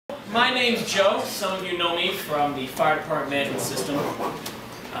My name's Joe. Some of you know me from the fire department management system.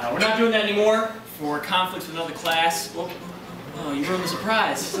 We're not doing that anymore for conflicts with another class. Oh, you ruined the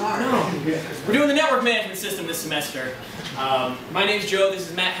surprise. Sorry. No. We're doing the network management system this semester. My name's Joe. This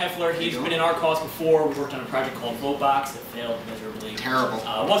is Matt Heffler. He's been in RCOS before. We worked on a project called VoteBox that failed miserably. Terrible.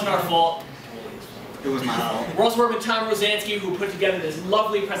 It wasn't our fault. It was my fault. We're also working with Tom Rosansky, who put together this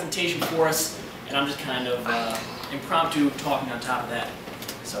lovely presentation for us, and I'm just kind of impromptu talking on top of that.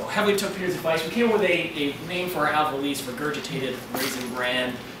 So heavily took Peter's advice. We came up with a name for our alpha release, Regurgitated Raisin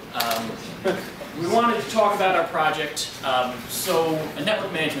Bran. We wanted to talk about our project. So a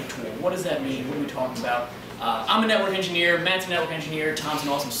network management tool, what does that mean? What are we talking about? I'm a network engineer, Matt's a network engineer, Tom's an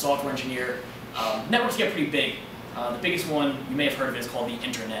awesome software engineer. Networks get pretty big. The biggest one, you may have heard of it, is called the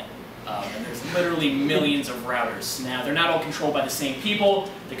internet. And there's literally millions of routers. Now, they're not all controlled by the same people.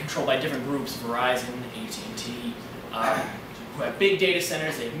 They're controlled by different groups, Verizon, AT&T, who have big data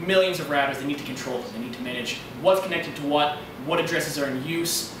centers. They have millions of routers. They need to control them. They need to manage what's connected to what addresses are in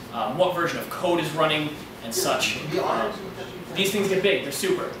use, what version of code is running, and such. These things get big. They're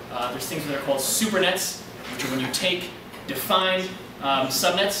super. There's things that are called supernets, which are when you take defined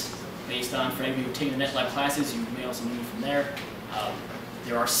subnets based on, for any of you who have taken the NetLab classes, you may also know from there.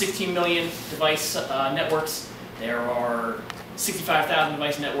 There are 16 million device networks, there are 65,000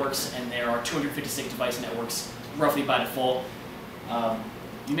 device networks, and there are 256 device networks, roughly by default.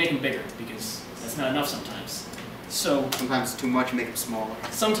 You make them bigger, because that's not enough sometimes. So sometimes it's too much, you make them smaller.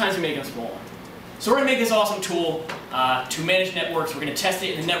 Sometimes you make them smaller. So we're going to make this awesome tool to manage networks. We're going to test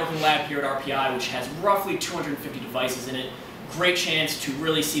it in the networking lab here at RPI, which has roughly 250 devices in it. Great chance to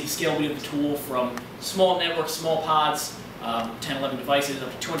really see the scalability of the tool from small networks, small pods, 10, 11 devices,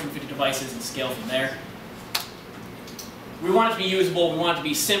 up to 250 devices, and scale from there. We want it to be usable, we want it to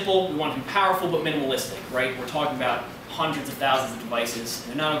be simple, we want it to be powerful but minimalistic, right? We're talking about hundreds of thousands of devices, and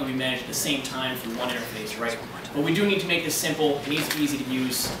they're not all going to be managed at the same time through one interface, right? But we do need to make this simple, it needs to be easy to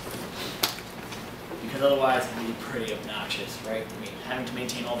use, because otherwise it would be pretty obnoxious, right? I mean, having to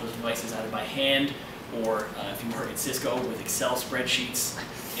maintain all those devices either by hand, or if you work at Cisco with Excel spreadsheets,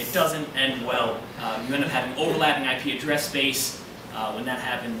 it doesn't end well. You end up having overlapping IP address space. When that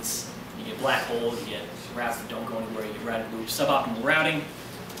happens, you get black holes, you get routes that don't go anywhere, you get routed loops, suboptimal routing.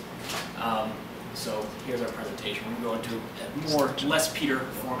 So here's our presentation. We're going to go into a less Peter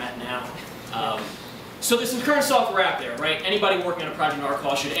format now. So there's some current software out there, right? Anybody working on a project in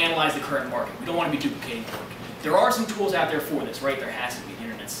RCOS should analyze the current market. We don't want to be duplicating work. There are some tools out there for this, right? There has to be. The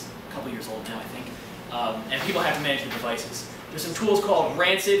internet's a couple years old now, I think. And people have to manage the devices. There's some tools called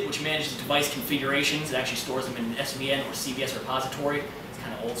Rancid, which manages device configurations. It actually stores them in an SVN or CVS repository. It's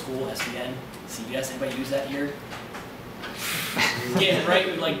kind of old school, SVN, CVS. Anybody use that here? Git, right?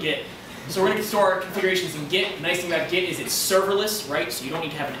 We like Git. So we're going to store our configurations in Git. The nice thing about Git is it's serverless, right? So you don't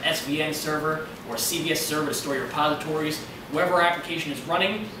need to have an SVN server or a CVS server to store your repositories. Wherever our application is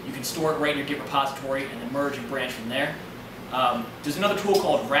running, you can store it right in your Git repository and then merge and branch from there. There's another tool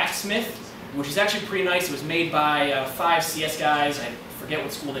called Racksmith, which is actually pretty nice. It was made by 5 CS guys. I forget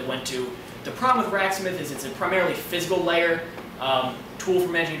what school they went to. The problem with Racksmith is it's a primarily physical layer tool for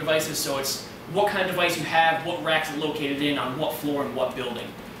managing devices, so it's what kind of device you have, what racks it's located in, on what floor and what building,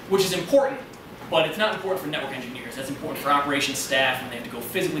 which is important, but it's not important for network engineers. That's important for operations staff when they have to go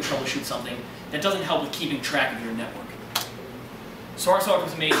physically troubleshoot something. That doesn't help with keeping track of your network. So our software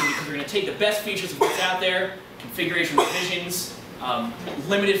is amazing because we're going to take the best features of what's out there, configuration revisions,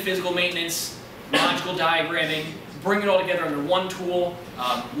 limited physical maintenance, logical diagramming, bring it all together under one tool,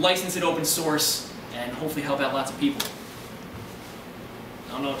 license it open source, and hopefully help out lots of people.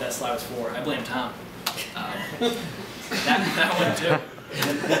 I don't know what that slide was for. I blame Tom. That one too.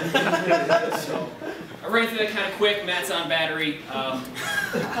 So, I ran through that kind of quick. Matt's on battery.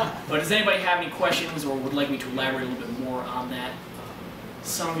 But does anybody have any questions or would like me to elaborate a little bit more on that?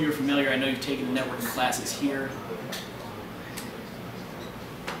 Some of you are familiar. I know you've taken the networking classes here.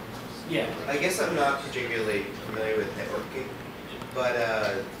 Yeah. I guess I'm not particularly familiar with networking, but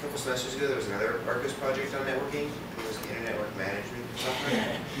a couple semesters ago there was another RCOS project on networking. It was Internet Network Management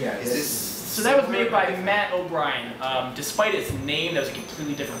software. Yeah. Is this? So that was made by Matt O'Brien. Despite its name, that was a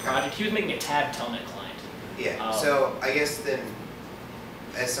completely different project. He was making a tab telnet client. Yeah. So I guess then,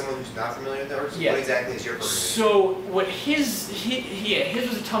 as someone who's not familiar with networks, what exactly is your program? So what his was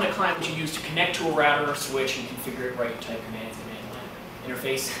a telnet client which you use to connect to a router or switch and configure it right. You type commands, command line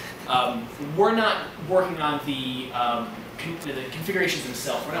interface. We're not working on the configurations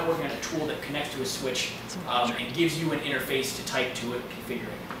themselves. We're not working on a tool that connects to a switch and gives you an interface to type to it, configure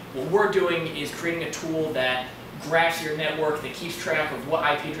it. What we're doing is creating a tool that graphs your network, that keeps track of what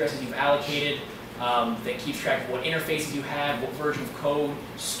IP addresses you've allocated, that keeps track of what interfaces you have, what version of code,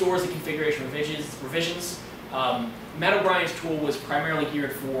 stores the configuration revisions. Matt O'Brien's tool was primarily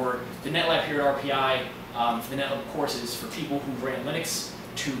geared for the NetLab here at RPI, for the NetLab courses for people who ran Linux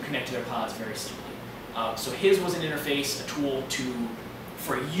to connect to their pods very simply. So his was an interface, a tool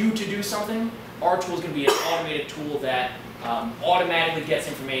for you to do something. Our tool is going to be an automated tool that automatically gets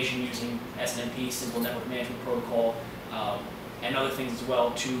information using SNMP, Simple Network Management Protocol, and other things as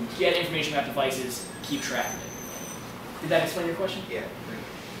well to get information about devices, keep track of it. Did that explain your question? Yeah.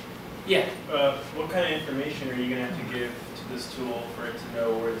 Yeah. What kind of information are you going to have to give to this tool for it to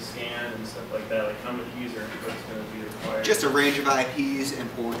know where to scan and stuff like that? Like how many user inputs going to be required? Just a range of IPs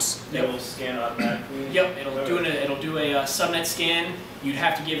and ports. Yep. It'll scan automatically? Yep, it'll do a subnet scan. You'd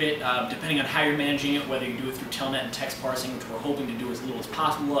have to give it, depending on how you're managing it, whether you do it through telnet and text parsing, which we're hoping to do as little as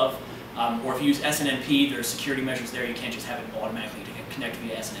possible of, or if you use SNMP, there's security measures there. You can't just have it automatically connect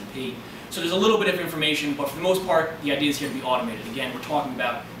via SNMP. So there's a little bit of information, but for the most part, the idea is here to be automated. Again, we're talking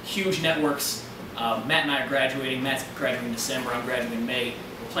about huge networks. Matt and I are graduating. Matt's graduating in December. I'm graduating in May.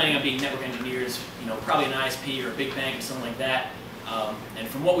 We're planning on being network engineers. Probably an ISP or a big bank or something like that. And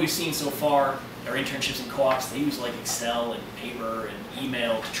from what we've seen so far, our internships and co-ops, they use like Excel and paper and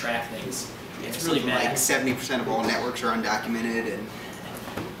email to track things. It's really bad. Like 70% of all networks are undocumented, and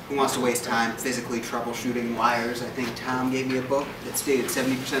who wants to waste time physically troubleshooting wires? I think Tom gave me a book that stated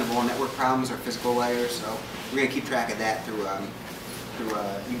 70% of all network problems are physical layers, so we're going to keep track of that through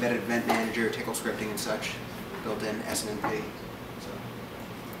embedded event manager, tickle scripting and such, built-in SNMP. So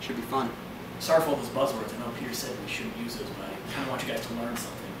it should be fun. Sorry for all those buzzwords. I know Peter said we shouldn't use those, but I kind of want you guys to learn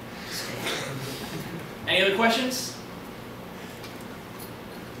something. Any other questions?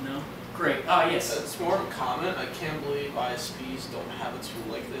 No? Great. Yes. It's more of a comment. I can't believe ISPs don't have a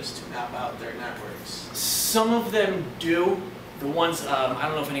tool like this to map out their networks. Some of them do. The ones, I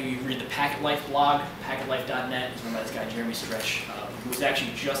don't know if any of you read the Packet Life blog, packetlife.net, is run by this guy, Jeremy Stretch, who was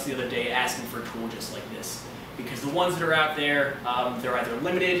actually just the other day asking for a tool just like this. Because the ones that are out there, they're either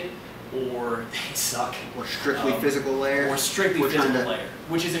limited or they suck. Or strictly physical layer. Or strictly physical layer,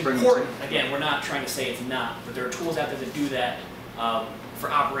 which is important. Again, we're not trying to say it's not, but there are tools out there that do that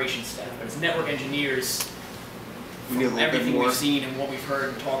for operations staff. But as network engineers, we need a little bit everything more. we've seen and what we've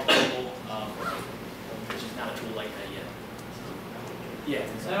heard and talked to people, there's just not a tool like that yet. Yeah.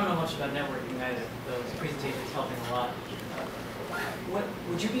 So I don't know much about networking either, though this presentation is helping a lot. What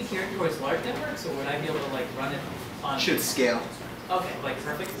would you be geared towards large networks, or would I be able to like run it on? Should scale. Okay, like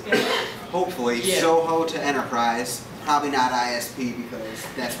perfect scale. Hopefully, Yeah. SOHO to enterprise. Probably not ISP because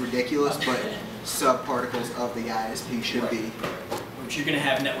that's ridiculous, but subparticles of the ISP should be. Which you're going to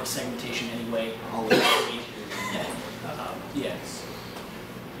have network segmentation anyway. Always. Yeah.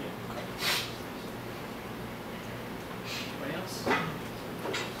 Anybody else?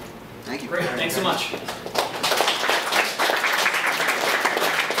 Thank you. Great. Thanks so much.